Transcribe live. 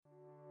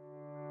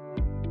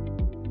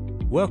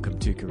Welcome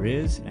to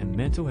Careers and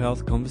Mental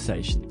Health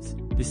Conversations.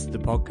 This is the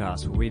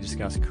podcast where we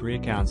discuss career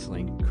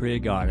counselling, career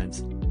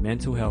guidance,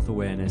 mental health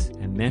awareness,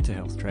 and mental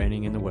health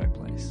training in the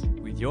workplace.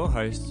 With your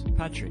hosts,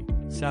 Patrick,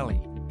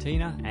 Sally,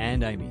 Tina,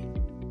 and Amy.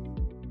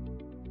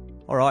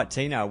 All right,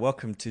 Tina,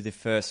 welcome to the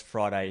first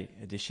Friday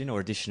edition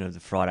of the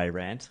Friday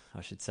Rant,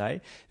 I should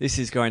say. This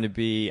is going to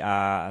be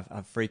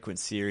a frequent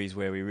series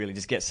where we really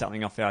just get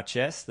something off our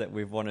chest that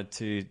we've wanted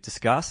to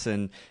discuss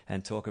and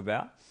talk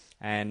about.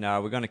 And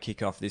we're going to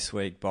kick off this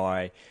week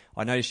by,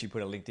 I noticed you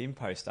put a LinkedIn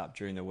post up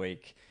during the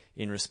week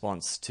in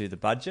response to the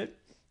budget,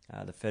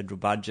 the federal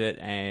budget,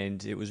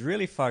 and it was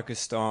really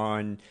focused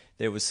on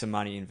there was some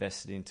money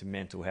invested into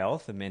mental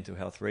health and mental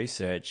health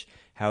research.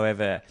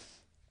 However,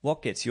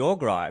 what gets your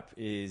gripe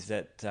is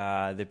that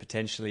there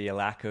potentially a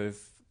lack of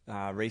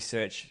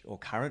research or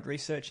current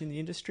research in the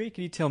industry.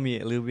 Can you tell me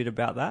a little bit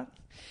about that?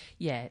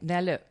 Yeah. Now,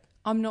 look,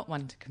 I'm not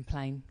one to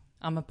complain.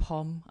 I'm a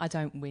POM. I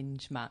don't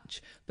whinge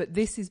much. But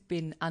this has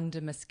been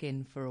under my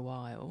skin for a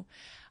while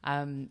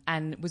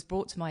and was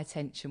brought to my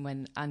attention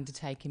when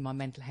undertaking my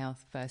mental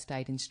health first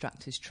aid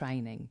instructors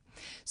training.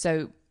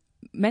 So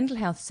mental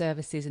health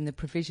services and the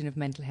provision of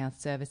mental health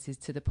services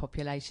to the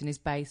population is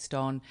based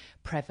on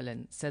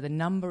prevalence. So the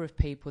number of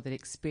people that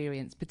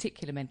experience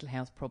particular mental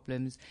health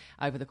problems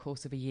over the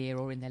course of a year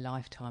or in their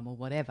lifetime or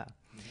whatever.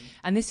 Mm-hmm.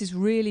 And this is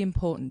really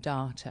important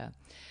data.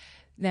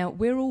 Now,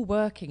 we're all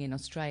working in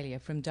Australia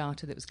from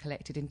data that was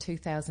collected in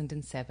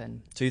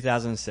 2007.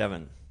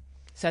 2007.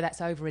 So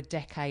that's over a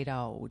decade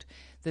old.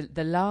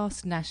 The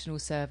last national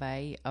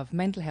survey of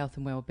mental health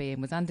and wellbeing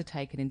was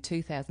undertaken in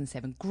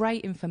 2007.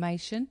 Great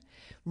information,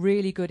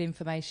 really good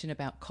information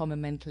about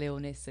common mental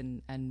illness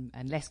and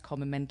less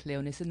common mental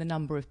illness and the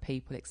number of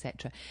people,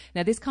 etc.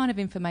 Now, this kind of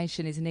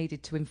information is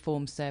needed to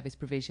inform service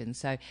provision.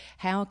 So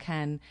how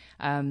can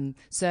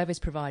service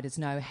providers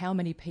know how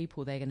many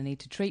people they're going to need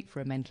to treat for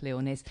a mental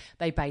illness?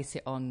 They base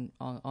it on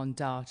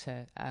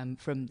data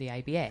from the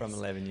ABS. From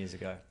 11 years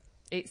ago.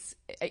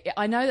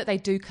 I know that they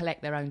do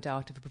collect their own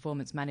data for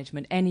performance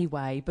management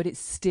anyway, but it's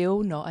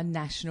still not a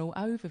national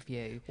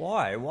overview.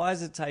 Why? Why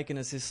has it taken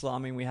us this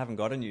long? I mean, we haven't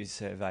got a new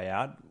survey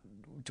out.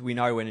 Do we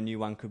know when a new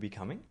one could be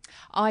coming?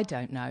 I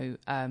don't know.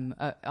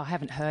 I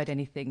haven't heard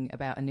anything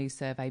about a new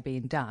survey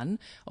being done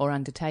or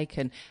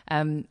undertaken.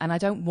 And I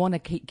don't want to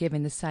keep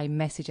giving the same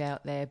message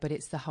out there, but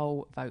it's the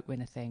whole vote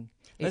winner thing.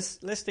 Let's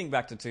think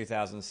back to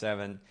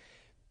 2007.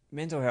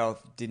 Mental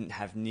health didn't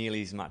have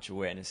nearly as much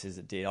awareness as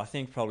it did. I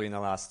think probably in the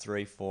last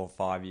 3, 4,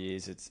 5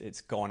 years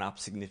it's gone up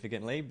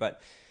significantly,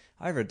 but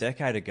over a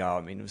decade ago,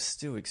 I mean, it was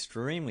still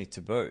extremely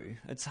taboo.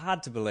 It's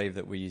hard to believe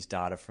that we use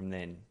data from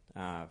then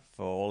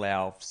for all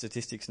our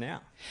statistics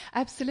now.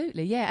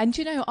 Absolutely, yeah. And,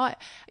 you know,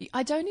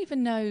 I don't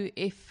even know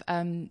if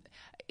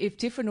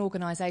different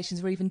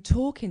organisations were even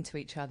talking to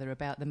each other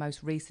about the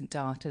most recent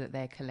data that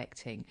they're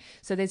collecting.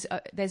 So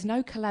there's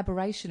no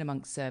collaboration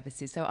amongst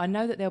services. So I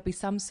know that there'll be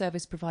some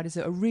service providers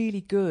that are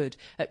really good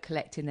at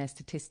collecting their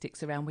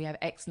statistics around we have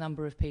X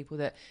number of people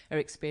that are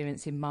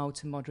experiencing mild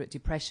to moderate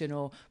depression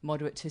or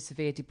moderate to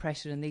severe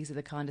depression, and these are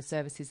the kind of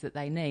services that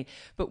they need.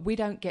 But we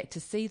don't get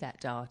to see that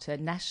data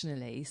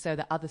nationally so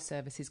that other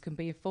services can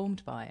be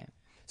informed by it.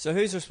 So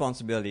whose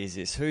responsibility is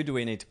this? Who do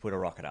we need to put a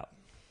rocket up?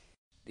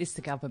 It's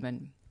the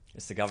government.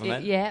 It's the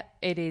government? Yeah,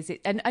 it is.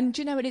 And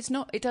you know,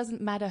 it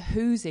doesn't matter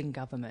who's in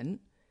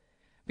government,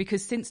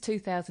 because since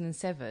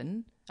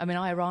 2007, I mean,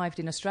 I arrived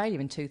in Australia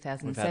in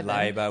 2007. We've had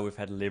Labor, we've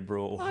had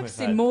Liberal. I've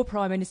seen more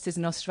Prime Ministers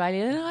in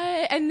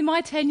Australia in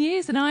my 10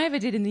 years than I ever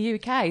did in the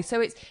UK.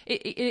 So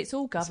it's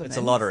all government. It's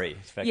a lottery,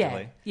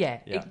 effectively.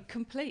 Yeah.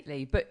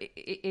 Completely. But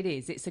it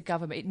is. It's a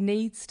government. It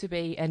needs to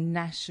be a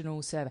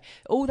national survey.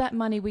 All that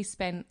money we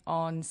spent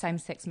on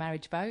same-sex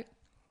marriage vote,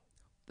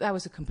 that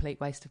was a complete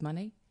waste of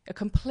money. A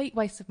complete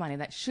waste of money.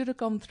 That should have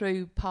gone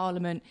through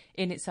Parliament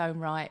in its own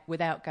right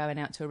without going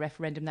out to a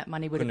referendum. That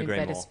money would have been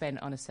better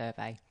spent on a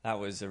survey. That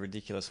was a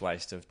ridiculous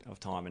waste of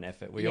time and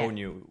effort. We all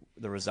knew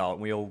the result.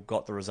 We all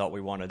got the result we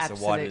wanted.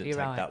 Absolutely, so why did it take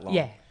that long?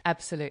 Yeah,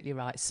 absolutely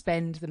right.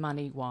 Spend the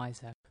money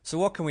wiser. So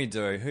what can we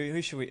do?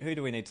 Who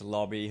do we need to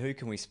lobby? Who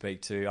can we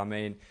speak to? I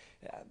mean,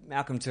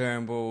 Malcolm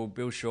Turnbull,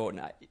 Bill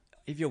Shorten.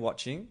 If you're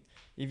watching,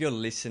 if you're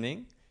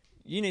listening,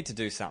 you need to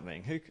do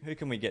something. Who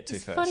can we get to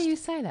first? It's funny you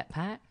say that,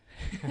 Pat.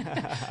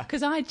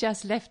 Because I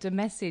just left a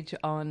message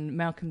on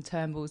Malcolm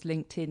Turnbull's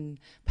LinkedIn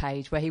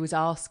page where he was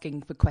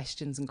asking for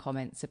questions and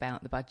comments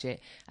about the budget,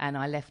 and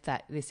I left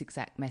this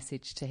exact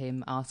message to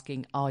him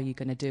asking, are you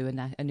going to do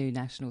a new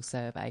national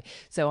survey?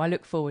 So I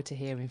look forward to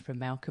hearing from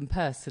Malcolm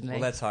personally. Well,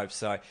 let's hope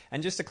so.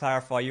 And just to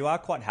clarify, you are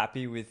quite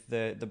happy with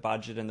the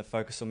budget and the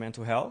focus on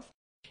mental health?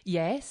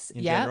 Yes,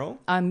 in general?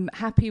 I'm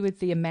happy with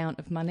the amount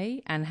of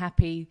money and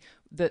happy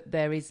that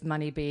there is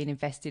money being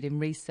invested in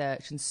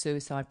research and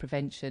suicide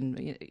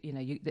prevention.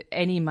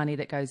 Any money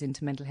that goes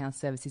into mental health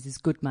services is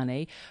good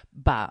money,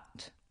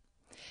 but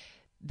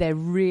there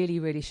really,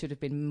 really should have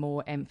been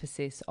more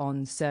emphasis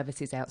on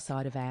services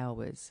outside of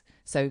hours.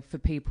 So for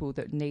people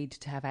that need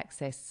to have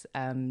access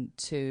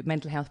to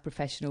mental health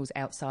professionals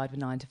outside of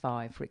 9 to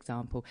 5, for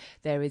example,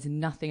 there is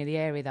nothing in the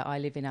area that I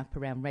live in up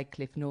around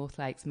Redcliffe, North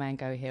Lakes,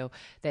 Mango Hill.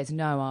 There's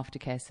no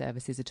aftercare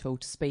services at all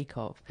to speak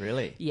of.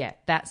 Really? Yeah,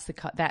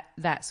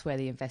 that's where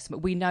the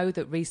investment. We know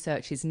that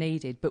research is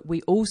needed, but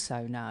we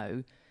also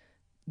know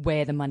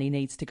where the money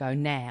needs to go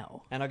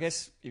now. And I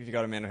guess if you've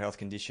got a mental health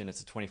condition,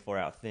 it's a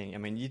 24-hour thing. I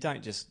mean, you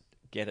don't just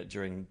get it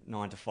during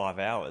 9 to 5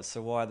 hours.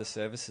 So why are the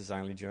services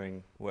only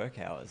during work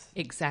hours?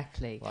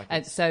 Exactly.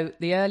 And so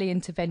the early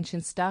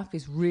intervention stuff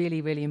is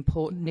really, really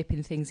important,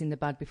 nipping things in the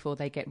bud before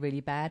they get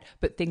really bad.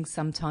 But things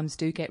sometimes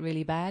do get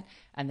really bad,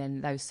 and then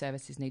those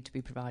services need to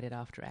be provided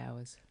after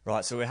hours.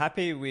 Right. So we're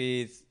happy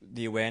with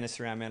the awareness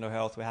around mental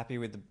health. We're happy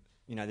with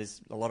there's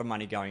a lot of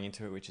money going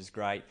into it, which is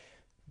great.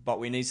 But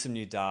we need some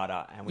new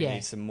data, and we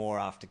need some more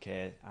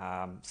aftercare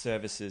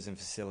services and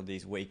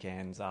facilities,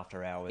 weekends,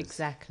 after hours.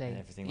 Exactly. And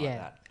everything like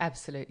that.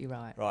 Absolutely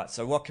right. Right.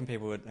 So what can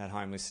people at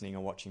home listening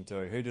or watching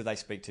do? Who do they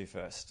speak to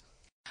first?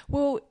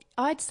 Well,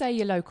 I'd say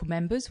your local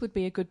members would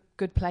be a good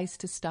place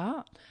to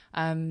start.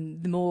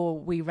 The more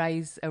we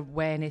raise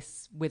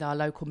awareness with our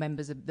local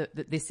members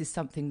that this is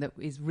something that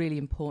is really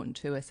important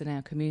to us and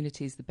our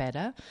communities, the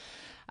better.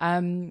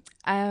 And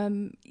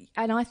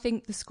I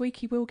think the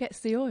squeaky wheel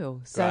gets the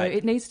oil, so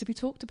it needs to be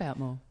talked about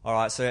more. All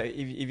right, so if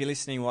you're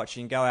listening,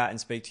 watching, go out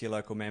and speak to your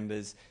local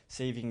members,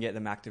 see if you can get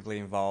them actively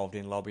involved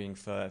in lobbying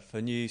for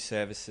new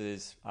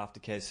services,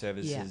 aftercare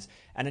services,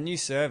 and a new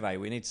survey.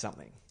 We need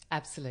something.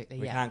 Absolutely,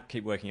 we can't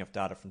keep working off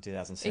data from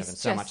 2007. It's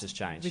so much has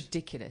changed.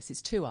 Ridiculous.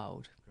 It's too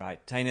old.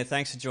 Great. Tina,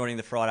 thanks for joining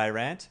the Friday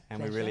Rant, and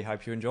Pleasure. we really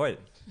hope you enjoyed it.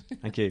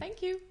 Thank you.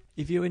 Thank you.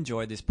 If you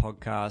enjoyed this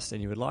podcast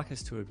and you would like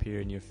us to appear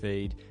in your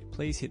feed,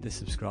 please hit the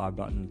subscribe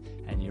button,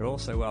 and you're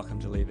also welcome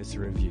to leave us a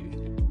review.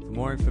 For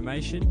more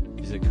information,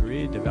 visit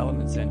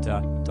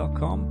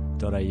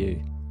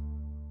careerdevelopmentcentre.com.au.